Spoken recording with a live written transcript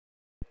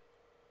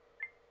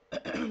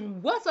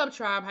What's up,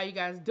 tribe? How you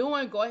guys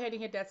doing? Go ahead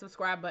and hit that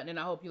subscribe button, and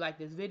I hope you like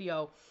this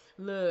video.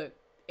 Look,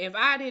 if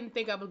I didn't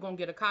think I was going to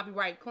get a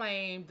copyright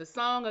claim, the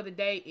song of the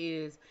day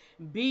is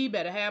B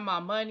Better Have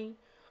My Money.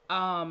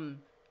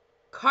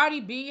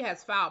 Cardi B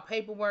has filed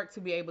paperwork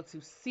to be able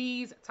to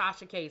seize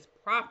Tasha K's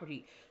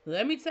property.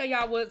 Let me tell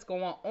y'all what's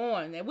going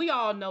on. And we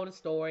all know the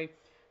story.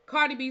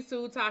 Cardi B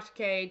sued Tasha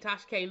K.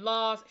 Tasha K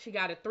lost. She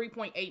got a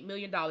 $3.8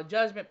 million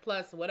judgment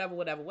plus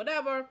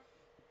whatever.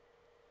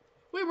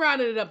 We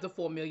rounded it up to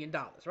 $4 million,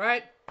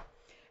 right?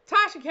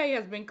 Tasha K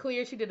has been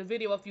clear. She did a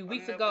video a few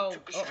weeks ago.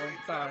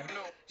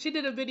 She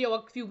did a video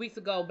a few weeks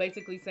ago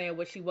basically saying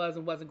what she was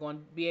and wasn't going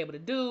to be able to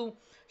do.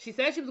 She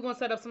said she was going to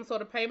set up some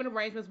sort of payment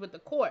arrangements with the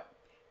court.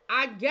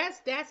 I guess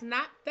that's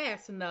not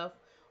fast enough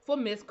for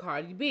Miss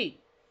Cardi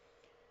B.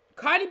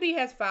 Cardi B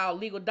has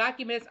filed legal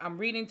documents. I'm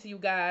reading to you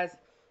guys.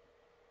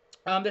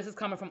 This is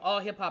coming from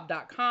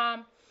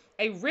allhiphop.com.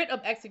 A writ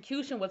of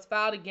execution was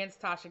filed against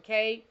Tasha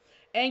K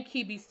and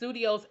Kibi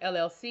Studios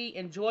LLC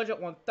in Georgia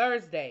on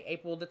Thursday,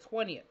 April the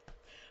 20th.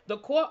 The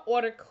court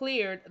order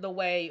cleared the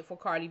way for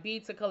Cardi B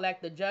to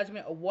collect the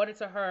judgment awarded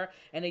to her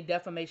in a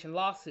defamation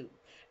lawsuit.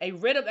 A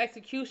writ of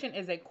execution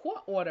is a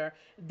court order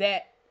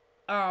that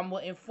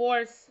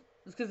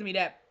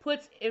that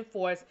puts in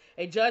force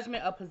a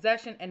judgment of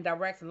possession and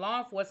directs law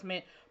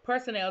enforcement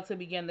personnel to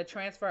begin the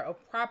transfer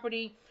of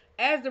property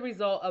as the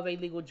result of a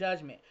legal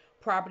judgment.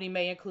 Property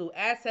may include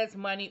assets,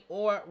 money,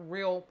 or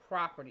real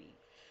property.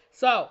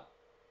 So,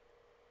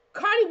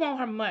 Cardi want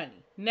her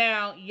money.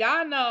 Now,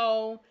 y'all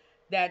know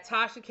that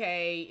Tasha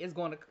K is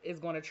going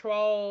to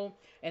troll,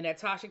 and that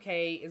Tasha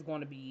K is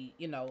going to be,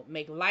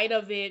 make light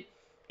of it,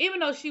 even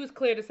though she was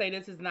clear to say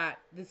this is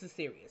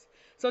serious.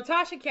 So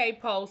Tasha K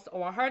posts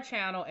on her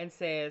channel and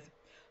says,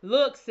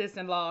 "Look,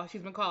 sis-in-law,"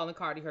 she's been calling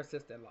Cardi her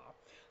sister-in-law.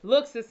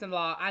 "Look,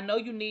 sis-in-law, I know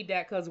you need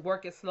that because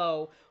work is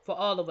slow for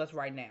all of us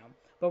right now.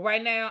 But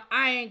right now,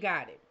 I ain't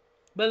got it.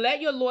 But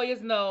let your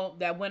lawyers know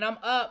that when I'm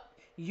up,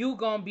 you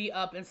gonna be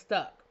up and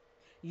stuck.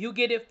 You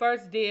get it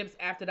first dibs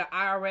after the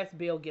IRS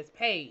bill gets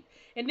paid."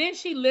 And then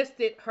she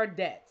listed her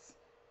debts.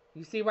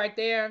 You see right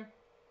there?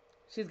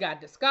 She's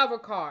got Discover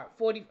card,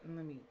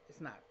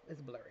 it's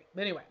blurry.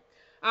 But anyway,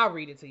 I'll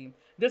read it to you.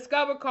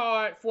 Discover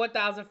card,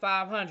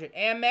 $4,500.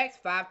 Amex,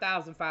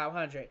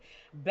 $5,500.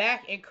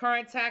 Back in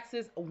current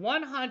taxes,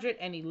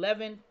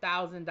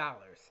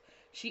 $111,000.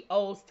 She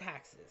owes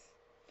taxes.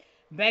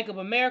 Bank of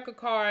America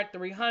card,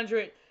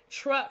 $300.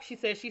 Truck, she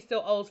says she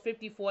still owes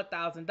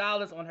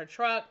 $54,000 on her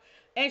truck.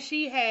 And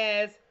she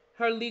has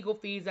her legal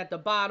fees at the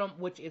bottom,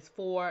 which is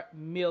 $4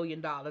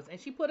 million. And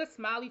she put a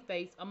smiley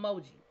face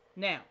emoji.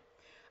 Now,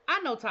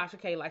 I know Tasha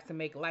K likes to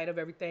make light of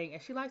everything,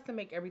 and she likes to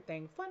make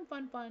everything fun.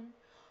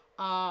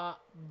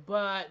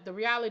 But the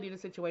reality of the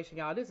situation,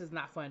 y'all, this is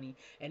not funny.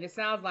 And it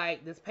sounds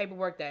like this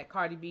paperwork that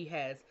Cardi B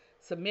has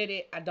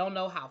submitted, I don't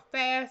know how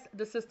fast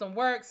the system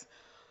works,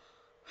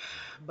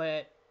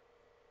 but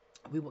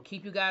we will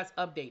keep you guys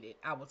updated.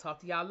 I will talk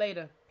to y'all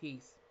later.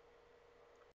 Peace.